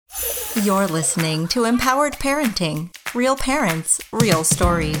You're listening to Empowered Parenting, Real Parents, Real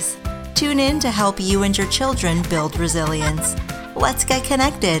Stories. Tune in to help you and your children build resilience. Let's get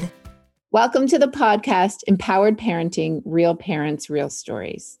connected. Welcome to the podcast, Empowered Parenting, Real Parents, Real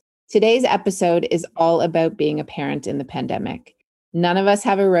Stories. Today's episode is all about being a parent in the pandemic. None of us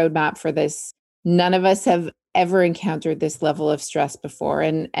have a roadmap for this. None of us have ever encountered this level of stress before.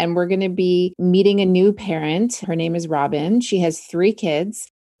 And we're going to be meeting a new parent. Her name is Robin. She has 3 kids,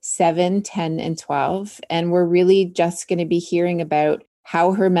 7, 10, and 12. And we're really just going to be hearing about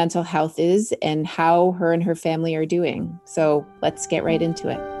how her mental health is and how her and her family are doing. So let's get right into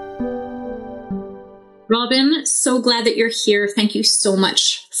it. Robin, so glad that you're here. Thank you so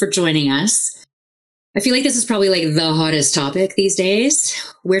much for joining us. I feel like this is probably like the hottest topic these days.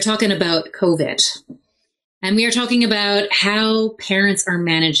 We're talking about COVID. And we are talking about how parents are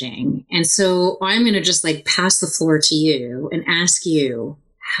managing. And so I'm going to just pass the floor to you and ask you,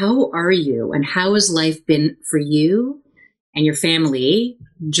 how are you and how has life been for you and your family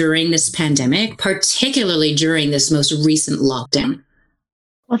during this pandemic, particularly during this most recent lockdown?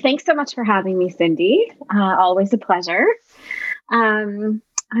 Well, thanks so much for having me, Cindy. Always a pleasure. I'm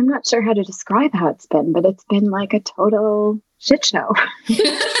not sure how to describe how it's been, but it's been like a total shit show.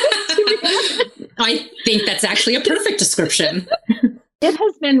 I think that's actually a perfect description. It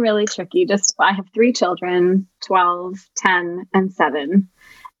has been really tricky. I have 3 children, 12, 10, and 7,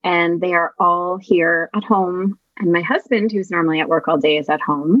 and they are all here at home. And my husband, who's normally at work all day, is at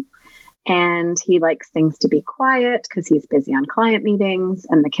home. And he likes things to be quiet because he's busy on client meetings,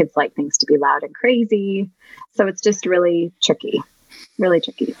 and the kids like things to be loud and crazy. So it's just really tricky. Really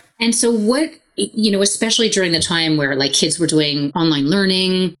tricky. And so what, especially during the time where kids were doing online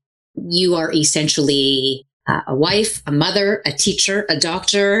learning, you are essentially a wife, a mother, a teacher, a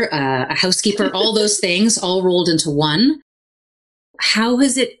doctor, a housekeeper, all those things all rolled into one. How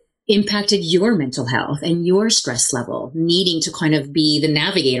has it impacted your mental health and your stress level, needing to kind of be the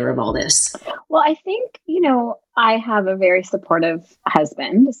navigator of all this? Well, I think, I have a very supportive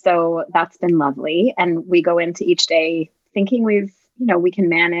husband, so that's been lovely. And we go into each day thinking we can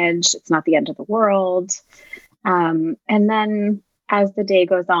manage. It's not the end of the world. And then as the day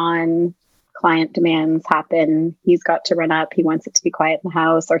goes on, client demands happen. He's got to run up. He wants it to be quiet in the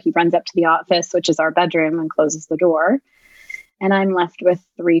house, or he runs up to the office, which is our bedroom, and closes the door. And I'm left with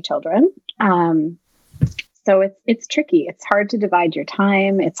 3 children. So it's tricky. It's hard to divide your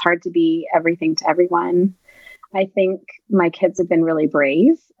time. It's hard to be everything to everyone. I think my kids have been really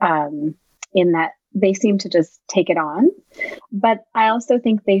brave in that they seem to just take it on. But I also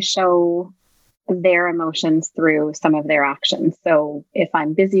think they show their emotions through some of their actions. So if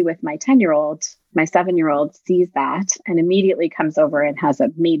I'm busy with my 10-year-old, my 7-year-old sees that and immediately comes over and has a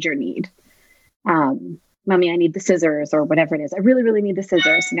major need. Mommy, I need the scissors, or whatever it is. I really, really need the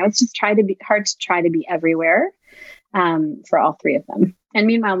scissors. It's just hard to try to be everywhere for all 3 of them. And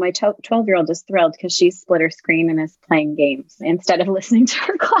meanwhile, my 12-year-old is thrilled because she split her screen and is playing games instead of listening to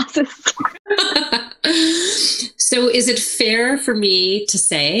her classes. So is it fair for me to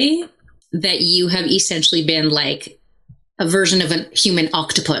say that you have essentially been like a version of a human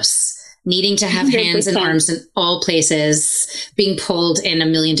octopus, needing to have hands and arms in all places, being pulled in a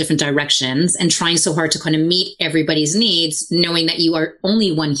million different directions, and trying so hard to kind of meet everybody's needs, knowing that you are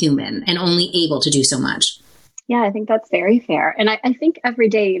only one human and only able to do so much? Yeah, I think that's very fair. And I think every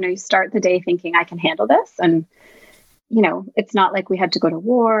day, you start the day thinking I can handle this. And, it's not like we had to go to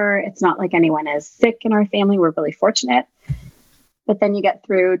war. It's not like anyone is sick in our family. We're really fortunate. But then you get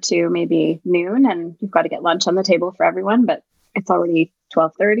through to maybe noon and you've got to get lunch on the table for everyone, but it's already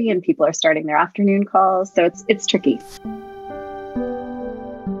 12:30 and people are starting their afternoon calls. So it's tricky.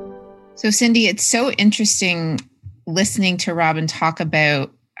 So Cindy, it's so interesting listening to Robin talk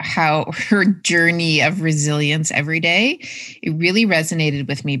about how her journey of resilience every day. It really resonated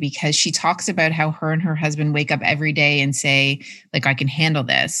with me because she talks about how her and her husband wake up every day and say, I can handle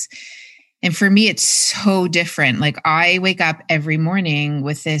this. And for me, it's so different. I wake up every morning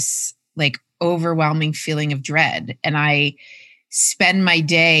with this overwhelming feeling of dread. And I spend my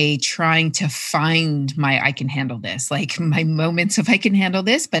day trying to find I can handle this, my moments of I can handle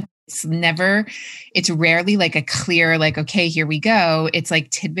this, but it's rarely a clear, okay, here we go. It's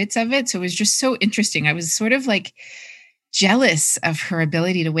tidbits of it. So it was just so interesting. I was sort of jealous of her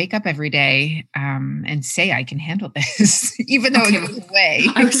ability to wake up every day and say, I can handle this, even though it goes away.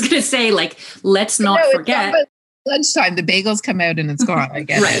 I was going to say, let's not forget. Lunchtime, the bagels come out and it's gone. I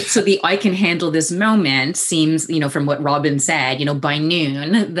guess. Right. So the I can handle this moment seems, from what Robin said, by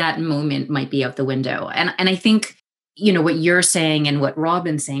noon, that moment might be out the window. And I think, what you're saying and what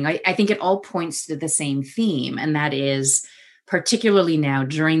Robin's saying, I think it all points to the same theme. And that is particularly now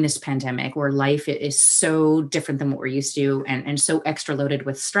during this pandemic where life is so different than what we're used to and so extra loaded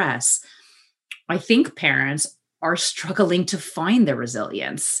with stress, I think parents are struggling to find their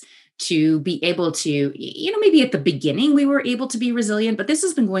resilience, to be able to, maybe at the beginning we were able to be resilient, but this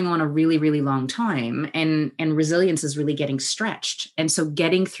has been going on a really, really long time, and resilience is really getting stretched. And so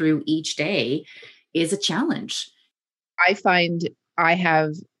getting through each day is a challenge. I find I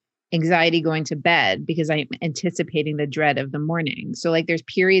have anxiety going to bed because I'm anticipating the dread of the morning. So like there's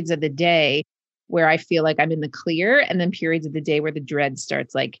periods of the day where I feel like I'm in the clear, and then periods of the day where the dread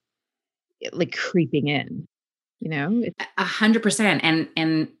starts like creeping in. 100%.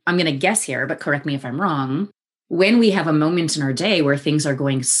 And I'm going to guess here, but correct me if I'm wrong. When we have a moment in our day where things are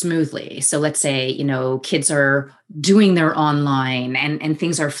going smoothly, so let's say, kids are doing their online and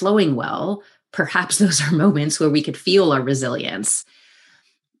things are flowing well, perhaps those are moments where we could feel our resilience.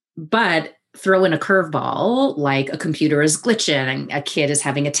 But throw in a curveball, like a computer is glitching, a kid is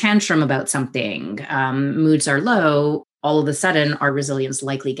having a tantrum about something, moods are low, all of a sudden our resilience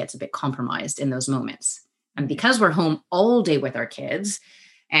likely gets a bit compromised in those moments. And because we're home all day with our kids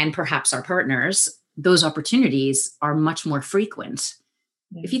and perhaps our partners, those opportunities are much more frequent.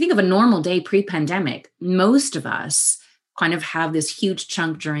 Yeah. If you think of a normal day pre-pandemic, most of us kind of have this huge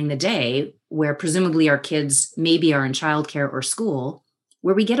chunk during the day where presumably our kids maybe are in childcare or school,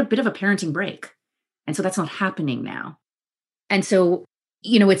 where we get a bit of a parenting break. And so that's not happening now. And so,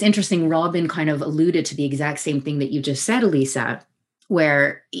 it's interesting, Robin kind of alluded to the exact same thing that you just said, Elisa,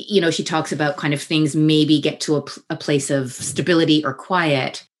 where, she talks about kind of things maybe get to a place of stability or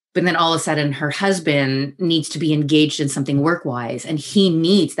quiet, but then all of a sudden her husband needs to be engaged in something work-wise, and he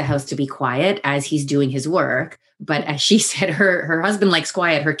needs the house to be quiet as he's doing his work. But as she said, her husband likes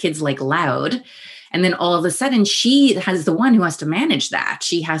quiet, her kids like loud. And then all of a sudden she has the one who has to manage that.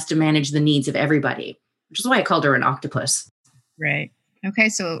 She has to manage the needs of everybody, which is why I called her an octopus. Right. Okay,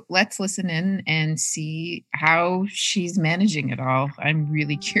 so let's listen in and see how she's managing it all. I'm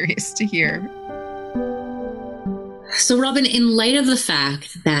really curious to hear. So, Robin, in light of the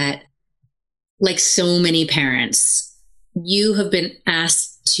fact that, like so many parents, you have been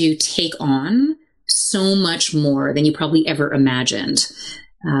asked to take on so much more than you probably ever imagined,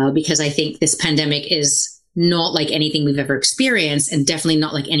 because I think this pandemic is not like anything we've ever experienced, and definitely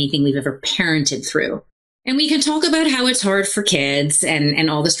not like anything we've ever parented through. And we can talk about how it's hard for kids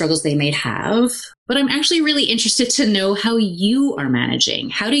and all the struggles they may have, but I'm actually really interested to know how you are managing.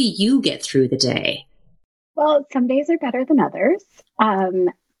 How do you get through the day? Well, some days are better than others.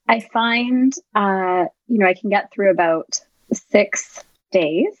 I find, I can get through about 6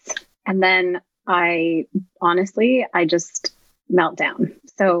 days, and then I just melt down.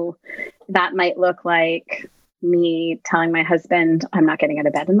 So that might look like me telling my husband I'm not getting out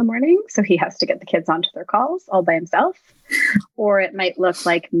of bed in the morning, so he has to get the kids onto their calls all by himself. Or it might look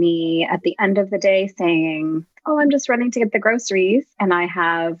like me at the end of the day saying, oh, I'm just running to get the groceries, and I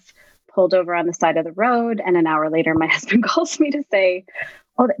have pulled over on the side of the road, and an hour later my husband calls me to say,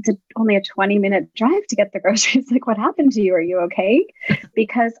 oh, it's only a 20-minute drive to get the groceries. Like, what happened to you? Are you okay?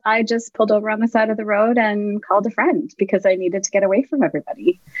 Because I just pulled over on the side of the road and called a friend because I needed to get away from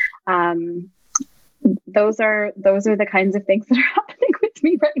everybody. Those are the kinds of things that are happening with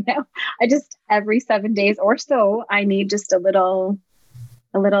me right now. Every 7 days or so, I need just a little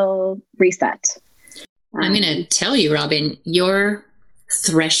reset. I'm going to tell you, Robin, your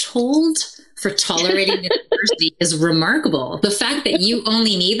threshold for tolerating adversity is remarkable. The fact that you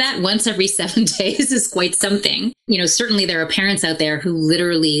only need that once every 7 days is quite something. Certainly there are parents out there who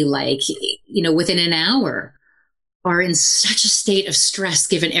literally within an hour are in such a state of stress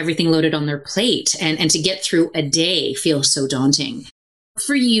given everything loaded on their plate, and to get through a day feels so daunting.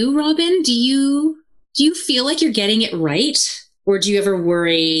 For you, Robin, do you feel like you're getting it right? Or do you ever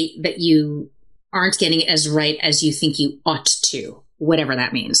worry that you aren't getting it as right as you think you ought to, whatever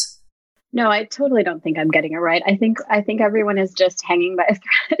that means? No, I totally don't think I'm getting it right. I think everyone is just hanging by a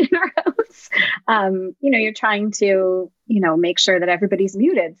thread in our house. You're trying to, make sure that everybody's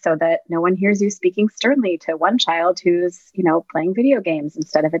muted so that no one hears you speaking sternly to one child who's, playing video games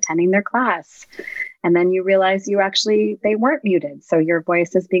instead of attending their class. And then you realize they weren't muted. So your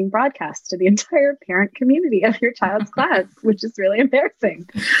voice is being broadcast to the entire parent community of your child's class, which is really embarrassing.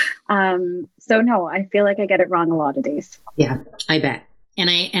 So no, I feel like I get it wrong a lot of days. Yeah, I bet. And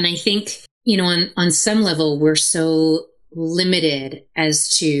I think, on some level, we're so limited as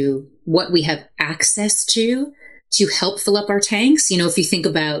to what we have access to help fill up our tanks. If you think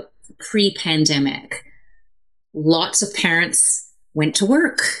about pre-pandemic, lots of parents went to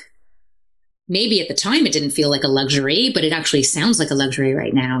work. Maybe at the time it didn't feel like a luxury, but it actually sounds like a luxury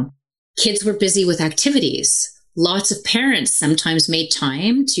right now. Kids were busy with activities. Lots of parents sometimes made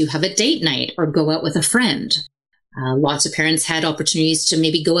time to have a date night or go out with a friend. Lots of parents had opportunities to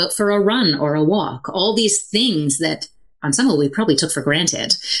maybe go out for a run or a walk. All these things that on some level we probably took for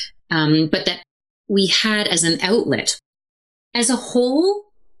granted, but that we had as an outlet. As a whole,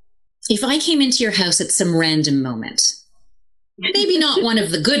 if I came into your house at some random moment, maybe not one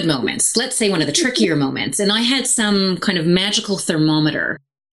of the good moments, let's say one of the trickier moments, and I had some kind of magical thermometer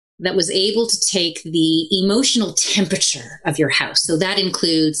that was able to take the emotional temperature of your house. So that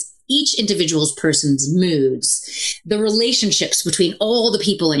includes each individual person's moods, the relationships between all the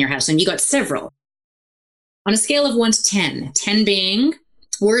people in your house, and you got several. On a scale of 1 to 10, 10 being,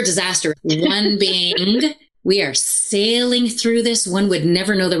 we're a disaster, 1 being, we are sailing through this, one would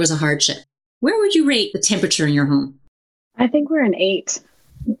never know there was a hardship. Where would you rate the temperature in your home? I think we're an 8.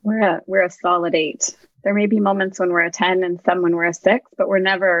 We're a solid 8. There may be moments when we're a 10 and some when we're a 6, but we're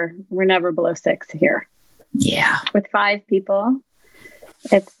never below 6 here. Yeah. With 5 people,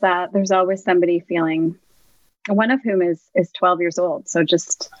 it's there's always somebody feeling, one of whom is 12 years old. So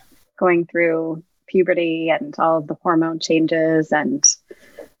just going through puberty and all of the hormone changes, and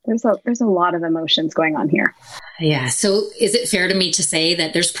there's a lot of emotions going on here. Yeah. So is it fair to me to say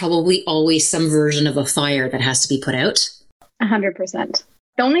that there's probably always some version of a fire that has to be put out? 100%.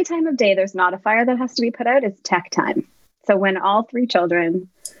 The only time of day there's not a fire that has to be put out is tech time. So when all 3 children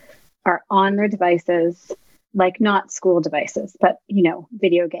are on their devices, like not school devices, but,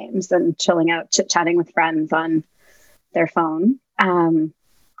 video games and chilling out, chit-chatting with friends on their phone,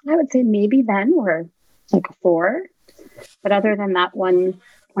 I would say maybe then we're like a 4. But other than that one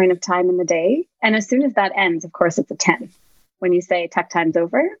point of time in the day, and as soon as that ends, of course, it's a 10. When you say tech time's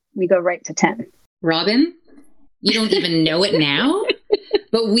over, we go right to 10. Robin, you don't even know it now,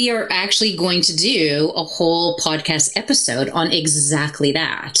 but we are actually going to do a whole podcast episode on exactly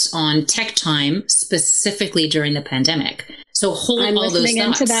that, on tech time, specifically during the pandemic. So hold I'm all those thoughts. listening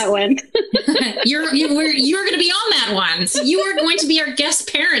into that one. You're going to be on that one. So you are going to be our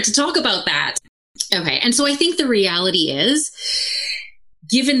guest parent to talk about that. Okay. And so I think the reality is,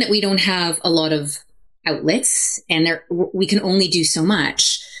 given that we don't have a lot of outlets and we can only do so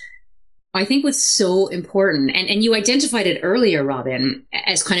much, I think what's so important, and you identified it earlier, Robin,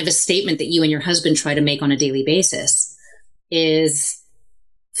 as kind of a statement that you and your husband try to make on a daily basis, is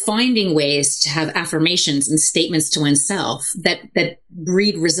finding ways to have affirmations and statements to oneself that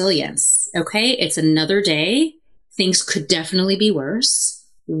breed resilience. Okay, it's another day. Things could definitely be worse.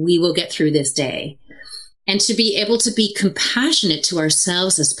 We will get through this day. And to be able to be compassionate to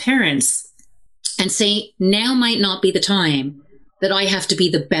ourselves as parents and say, now might not be the time that I have to be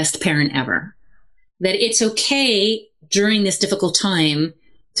the best parent ever. That it's okay during this difficult time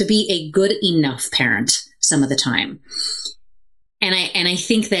to be a good enough parent some of the time. And I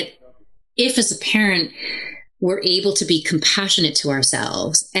think that if as a parent, we're able to be compassionate to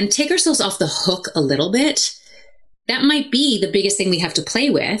ourselves and take ourselves off the hook a little bit, that might be the biggest thing we have to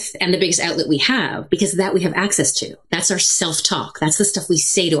play with and the biggest outlet we have, because that we have access to. That's our self-talk. That's the stuff we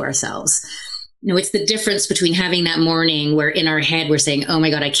say to ourselves. It's the difference between having that morning where in our head we're saying, oh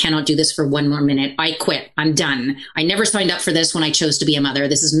my God, I cannot do this for 1 more minute. I quit. I'm done. I never signed up for this when I chose to be a mother.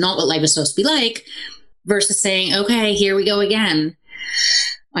 This is not what life is supposed to be like. Versus saying, okay, here we go again.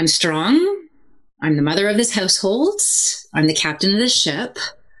 I'm strong. I'm the mother of this household. I'm the captain of this ship.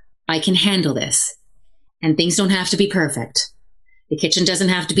 I can handle this. And things don't have to be perfect. The kitchen doesn't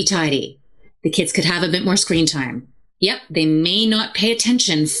have to be tidy. The kids could have a bit more screen time. Yep, they may not pay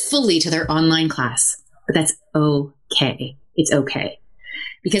attention fully to their online class, but that's okay. It's okay.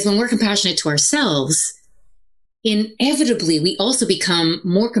 Because when we're compassionate to ourselves, inevitably we also become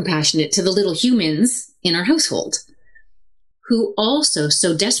more compassionate to the little humans in our household who also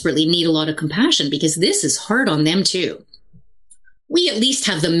so desperately need a lot of compassion, because this is hard on them too. We at least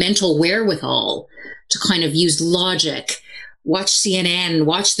have the mental wherewithal to kind of use logic, watch CNN,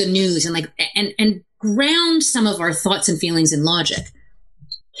 watch the news, and ground some of our thoughts and feelings in logic.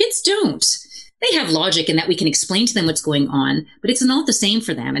 Kids don't. They have logic in that we can explain to them what's going on, but it's not the same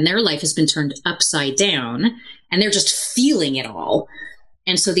for them. And their life has been turned upside down and they're just feeling it all.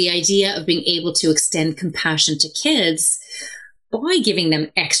 And so the idea of being able to extend compassion to kids by giving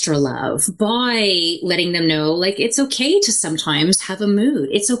them extra love, by letting them know, like, it's okay to sometimes have a mood.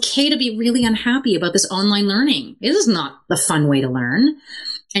 It's okay to be really unhappy about this online learning. This is not the fun way to learn.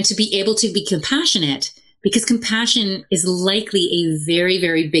 And to be able to be compassionate, because compassion is likely a very,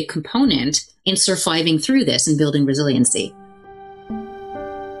 very big component in surviving through this and building resiliency.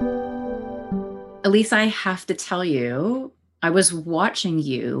 Elise, I have to tell you, I was watching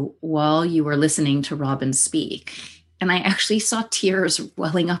you while you were listening to Robin speak, and I actually saw tears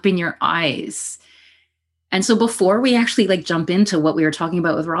welling up in your eyes. And so before we actually like jump into what we were talking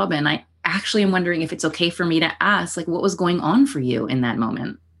about with Robin, I actually am wondering if it's okay for me to ask, like, what was going on for you in that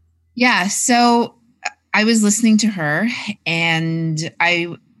moment? Yeah. So I was listening to her and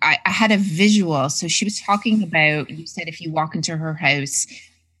I had a visual. So she was talking about, you said if you walk into her house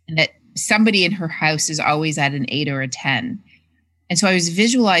and that somebody in her house is always at an 8 or a 10. And so I was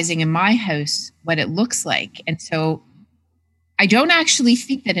visualizing in my house what it looks like. And so I don't actually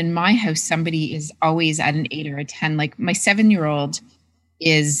think that in my house, somebody is always at an 8 or a 10. Like my 7-year-old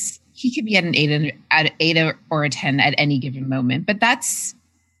he could be at an 8 or a 10 at any given moment, but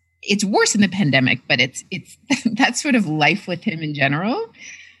it's worse in the pandemic, but it's that's sort of life with him in general.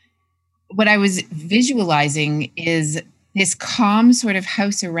 What I was visualizing is this calm sort of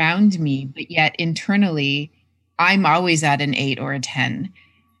house around me, but yet internally, I'm always at an 8 or a 10,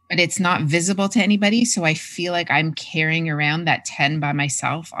 but it's not visible to anybody. So I feel like I'm carrying around that 10 by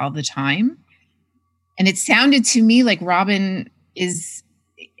myself all the time. And it sounded to me like Robin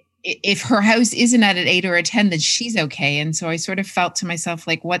if her house isn't at an 8 or a 10, then she's okay. And so I sort of felt to myself,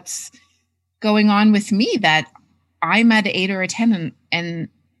 like, what's going on with me that I'm at an 8 or a 10 and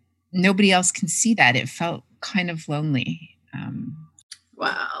nobody else can see that. It felt kind of lonely.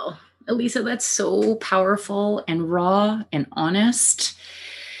 Wow. Elisa, that's so powerful and raw and honest.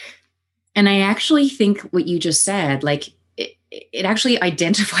 And I actually think what you just said, like, it actually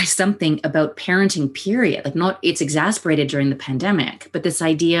identifies something about parenting, period. Like, not it's exacerbated during the pandemic, but this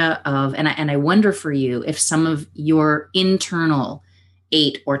idea of, and I wonder for you if some of your internal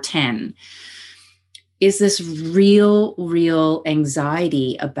 8 or 10 is this real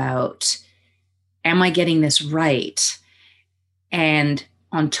anxiety about, am I getting this right? And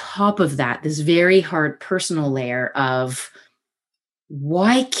on top of that, this very hard personal layer of,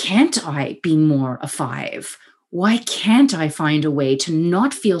 why can't I be more a 5? Why can't I find a way to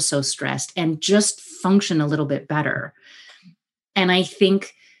not feel so stressed and just function a little bit better? And I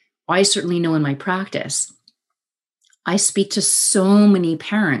think, I certainly know in my practice, I speak to so many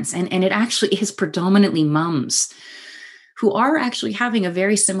parents, and it actually is predominantly moms who are actually having a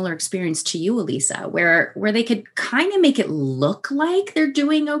very similar experience to you, Elisa, where they could kind of make it look like they're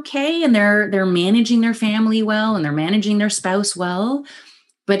doing okay and they're managing their family well and they're managing their spouse well,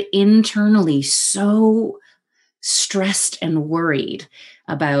 but internally so stressed and worried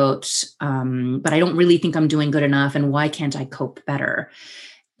about, but I don't really think I'm doing good enough, and why can't I cope better?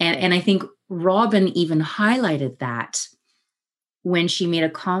 And I think Robin even highlighted that when she made a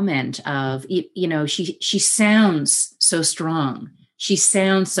comment of, she sounds so strong. She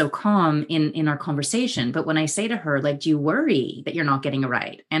sounds so calm in our conversation. But when I say to her, like, do you worry that you're not getting it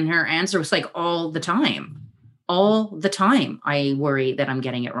right? And her answer was like, all the time, I worry that I'm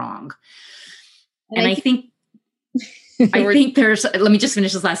getting it wrong. And I think let me just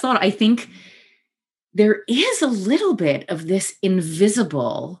finish this last thought. I think there is a little bit of this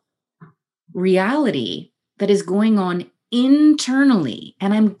invisible reality that is going on internally.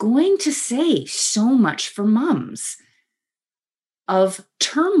 And I'm going to say so much for moms, of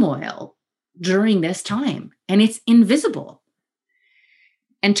turmoil during this time. And it's invisible.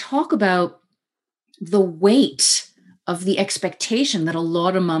 And talk about the weight of the expectation that a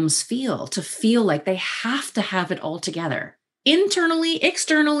lot of moms feel like they have to have it all together, internally,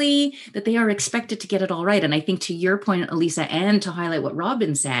 externally, that they are expected to get it all right. And I think, to your point, Elisa, and to highlight what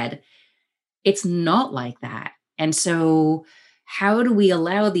Robin said, it's not like that. And so how do we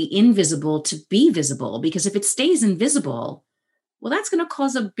allow the invisible to be visible? Because if it stays invisible, well, that's going to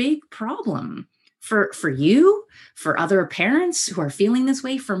cause a big problem for you, for other parents who are feeling this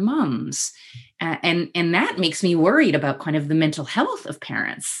way, for moms. And that makes me worried about kind of the mental health of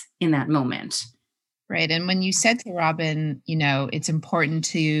parents in that moment. Right. And when you said to Robin, it's important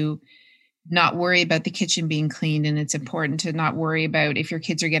to not worry about the kitchen being cleaned, and it's important to not worry about if your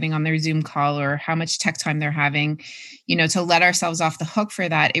kids are getting on their Zoom call or how much tech time they're having, to let ourselves off the hook for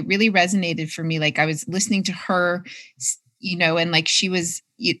that. It really resonated for me. Like, I was listening to her, and like she was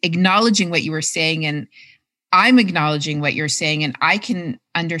acknowledging what you were saying, and I'm acknowledging what you're saying, and I can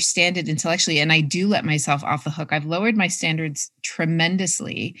understand it intellectually. And I do let myself off the hook. I've lowered my standards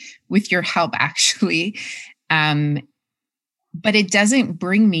tremendously with your help, actually. But it doesn't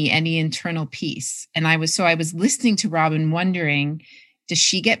bring me any internal peace. And I was listening to Robin wondering, does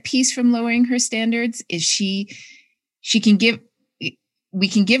she get peace from lowering her standards? We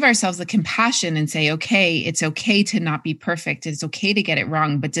can give ourselves the compassion and say, okay, it's okay to not be perfect. It's okay to get it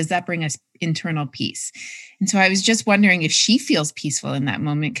wrong. But does that bring us internal peace? And so I was just wondering if she feels peaceful in that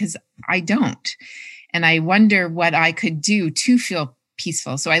moment, because I don't. And I wonder what I could do to feel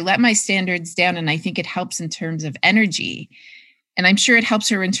peaceful. So I let my standards down, and I think it helps in terms of energy. And I'm sure it helps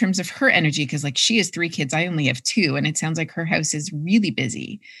her in terms of her energy because like she has 3 kids. I only have 2. And it sounds like her house is really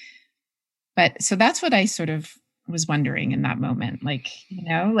busy. But so that's what I sort of was wondering in that moment. Like, you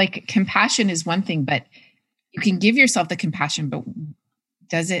know, like compassion is one thing, but you can give yourself the compassion, but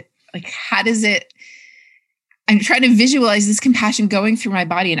does it, like, how does it, I'm trying to visualize this compassion going through my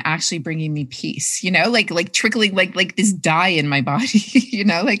body and actually bringing me peace, you know, like trickling, like this dye in my body, you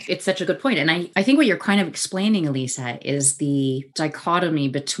know, like. It's such a good point. And I think what you're kind of explaining, Elisa, is the dichotomy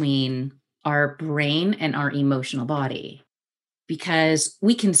between our brain and our emotional body. Because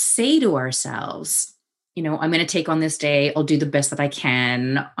we can say to ourselves, you know, I'm going to take on this day. I'll do the best that I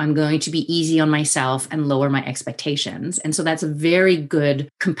can. I'm going to be easy on myself and lower my expectations. And so that's a very good,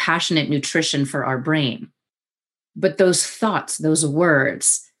 compassionate nutrition for our brain. But those thoughts, those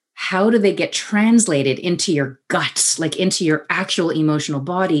words, how do they get translated into your guts, like into your actual emotional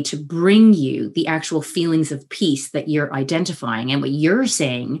body to bring you the actual feelings of peace that you're identifying? And what you're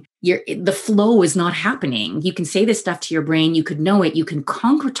saying, the flow is not happening. You can say this stuff to your brain, you could know it, you can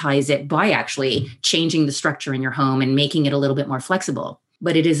concretize it by actually changing the structure in your home and making it a little bit more flexible.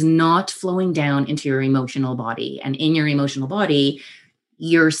 But it is not flowing down into your emotional body. And in your emotional body,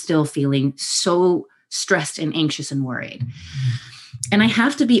 you're still feeling so stressed and anxious and worried. And I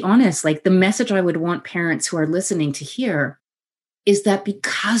have to be honest, like the message I would want parents who are listening to hear is that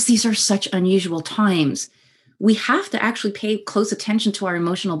because these are such unusual times, we have to actually pay close attention to our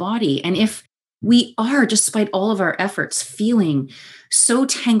emotional body. And if we are, despite all of our efforts, feeling so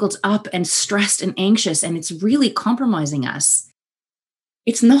tangled up and stressed and anxious, and it's really compromising us,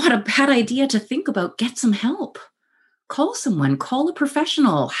 it's not a bad idea to think about get some help. Call someone, call a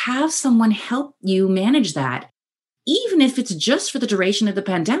professional, have someone help you manage that, even if it's just for the duration of the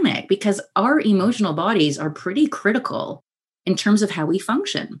pandemic, because our emotional bodies are pretty critical in terms of how we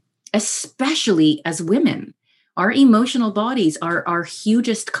function, especially as women. Our emotional bodies are our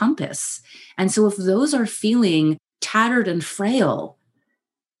hugest compass. And so if those are feeling tattered and frail,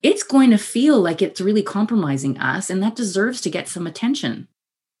 it's going to feel like it's really compromising us, and that deserves to get some attention.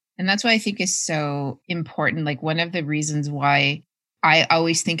 And that's what I think is so important. Like one of the reasons why I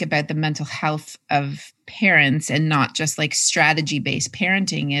always think about the mental health of parents and not just like strategy-based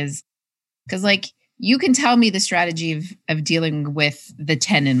parenting is because like you can tell me the strategy of dealing with the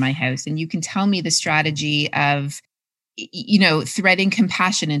 10 in my house, and you can tell me the strategy of, you know, threading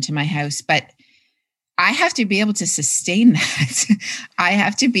compassion into my house, but I have to be able to sustain that. I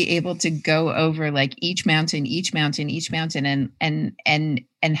have to be able to go over like each mountain,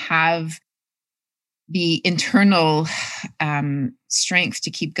 and have the internal strength to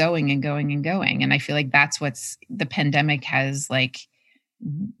keep going and going and going. And I feel like that's what's the pandemic has like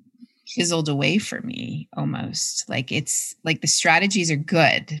chiseled away for me almost. Like it's like the strategies are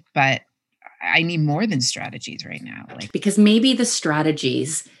good, but I need more than strategies right now. Like because maybe the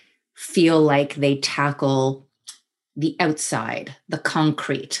strategies feel like they tackle the outside, the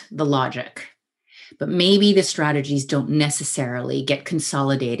concrete, the logic. But maybe the strategies don't necessarily get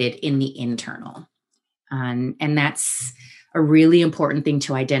consolidated in the internal. And that's a really important thing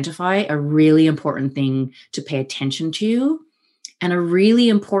to identify, a really important thing to pay attention to, and a really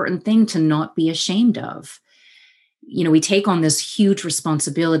important thing to not be ashamed of. You know, we take on this huge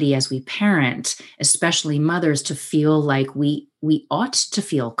responsibility as we parent, especially mothers, to feel like we ought to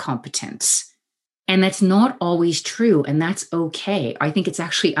feel competent. And that's not always true. And that's okay. I think it's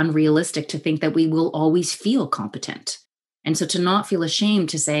actually unrealistic to think that we will always feel competent. And so to not feel ashamed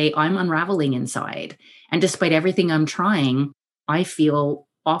to say, I'm unraveling inside. And despite everything I'm trying, I feel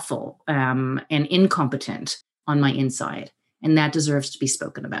awful and incompetent on my inside. And that deserves to be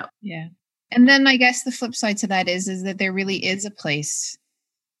spoken about. Yeah. And then I guess the flip side to that is that there really is a place,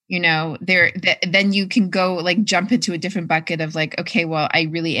 you know, then you can go like jump into a different bucket of like, okay, well, I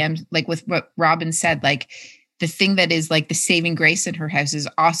really am like with what Robin said, like the thing that is like the saving grace in her house is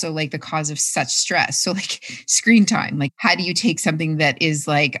also like the cause of such stress. So like screen time, like how do you take something that is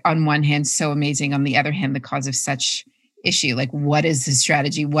like on one hand so amazing, on the other hand, the cause of such issue? Like what is the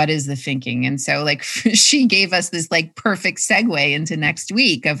strategy? What is the thinking? And so like she gave us this like perfect segue into next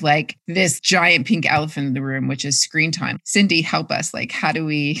week of like this giant pink elephant in the room, which is screen time. Cindy, help us. Like how do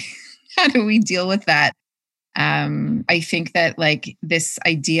we deal with that? I think that like this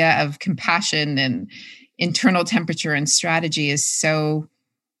idea of compassion and internal temperature and strategy is so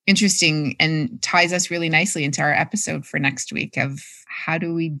interesting and ties us really nicely into our episode for next week of how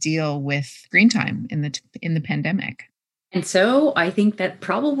do we deal with screen time in the pandemic. And so I think that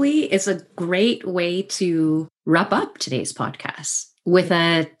probably is a great way to wrap up today's podcast with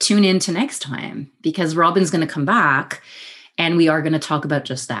a tune in to next time, because Robin's going to come back And we are going to talk about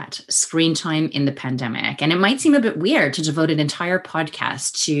just that, screen time in the pandemic. And it might seem a bit weird to devote an entire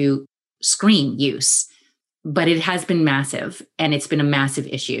podcast to screen use, but it has been massive and it's been a massive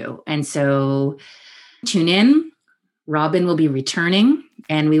issue. And so tune in. Robin will be returning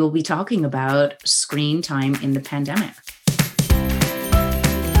and we will be talking about screen time in the pandemic.